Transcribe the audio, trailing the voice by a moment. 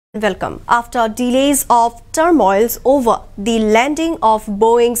Welcome. After delays of turmoils over the landing of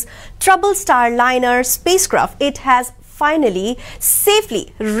Boeing's Starliner spacecraft, it has finally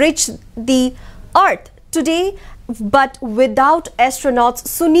safely reached the Earth today, but without astronauts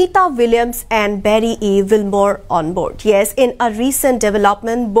Sunita Williams and Barry E. Wilmore on board. Yes, in a recent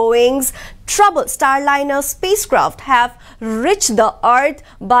development, Boeing's Starliner spacecraft have reached the Earth,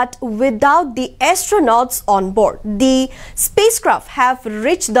 but without the astronauts on board. The spacecraft have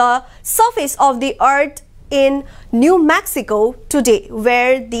reached the surface of the Earth in New Mexico today,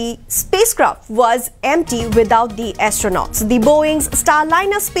 where the spacecraft was empty without the astronauts. The Boeing's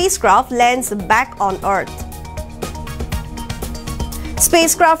Starliner spacecraft lands back on Earth.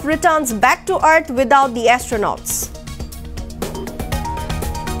 Spacecraft returns back to Earth without the astronauts.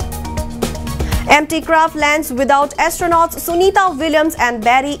 Empty craft lands without astronauts Sunita Williams and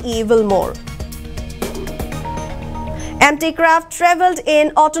Barry E. Wilmore. Empty craft traveled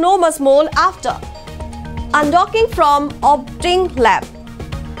in autonomous mode after undocking from orbiting lab.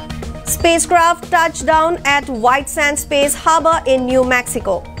 Spacecraft touched down at White Sands Space Harbor in New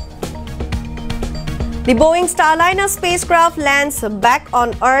Mexico. The Boeing Starliner spacecraft lands back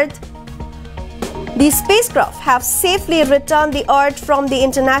on Earth. The spacecraft have safely returned the Earth from the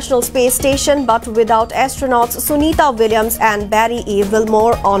International Space Station, but without astronauts Sunita Williams and Barry E.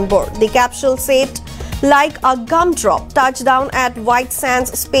 Wilmore on board. The capsule shaped like a gumdrop touched down at White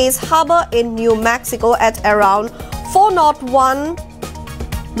Sands Space Harbor in New Mexico at around 4:01,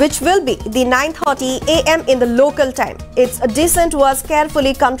 which will be the 9:30 a.m. in the local time. Its descent was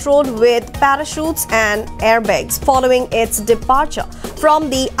carefully controlled with parachutes and airbags following its departure from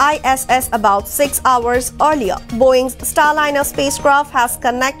the ISS about 6 hours earlier. Boeing's Starliner spacecraft has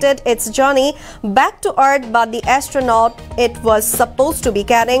connected its journey back to Earth, but the astronaut it was supposed to be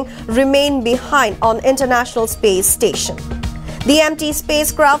carrying remained behind on International Space Station. The empty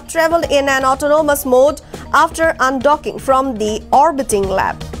spacecraft traveled in an autonomous mode after undocking from the orbiting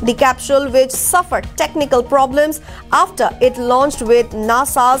lab. The capsule, which suffered technical problems after it launched with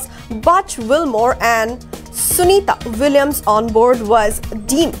NASA's Butch Wilmore and Sunita Williams on board, was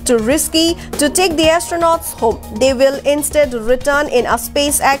deemed too risky to take the astronauts home. They will instead return in a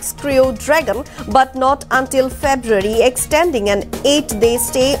SpaceX Crew Dragon, but not until February, extending an 8-day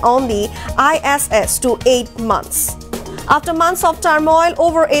stay on the ISS to 8 months. After months of turmoil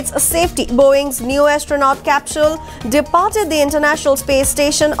over its safety, Boeing's new astronaut capsule departed the International Space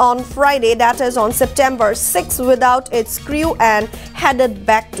Station on Friday, that is on September 6, without its crew and headed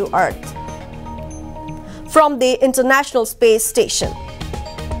back to Earth from the International Space Station.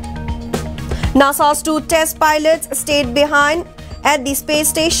 NASA's 2 test pilots stayed behind at the space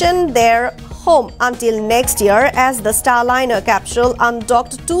station, their home until next year, as the Starliner capsule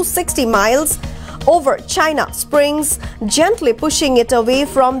undocked 260 miles over China Springs, gently pushing it away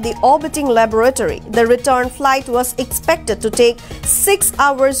from the orbiting laboratory. The return flight was expected to take 6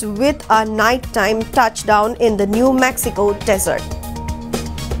 hours with a nighttime touchdown in the New Mexico desert.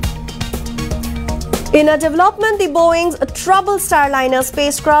 In a development, the Boeing's Starliner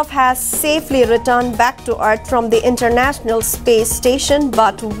spacecraft has safely returned back to Earth from the International Space Station,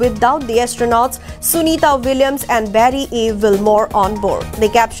 but without the astronauts Sunita Williams and Barry E. Wilmore on board. The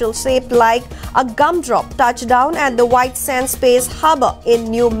capsule, shaped like a gumdrop, touched down at the White Sands Space Harbor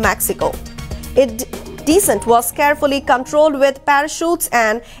in New Mexico. Its descent was carefully controlled with parachutes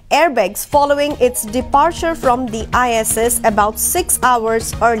and airbags following its departure from the ISS about 6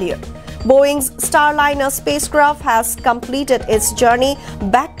 hours earlier. Boeing's Starliner spacecraft has completed its journey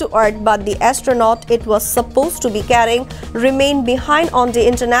back to Earth, but the astronaut it was supposed to be carrying remained behind on the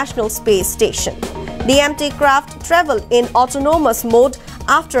International Space Station. The empty craft traveled in autonomous mode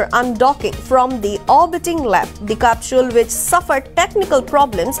after undocking from the orbiting lab. The capsule, which suffered technical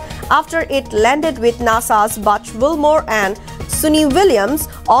problems after it landed with NASA's Butch Wilmore and Sunny Williams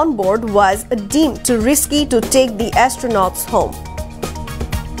on board, was deemed too risky to take the astronauts home.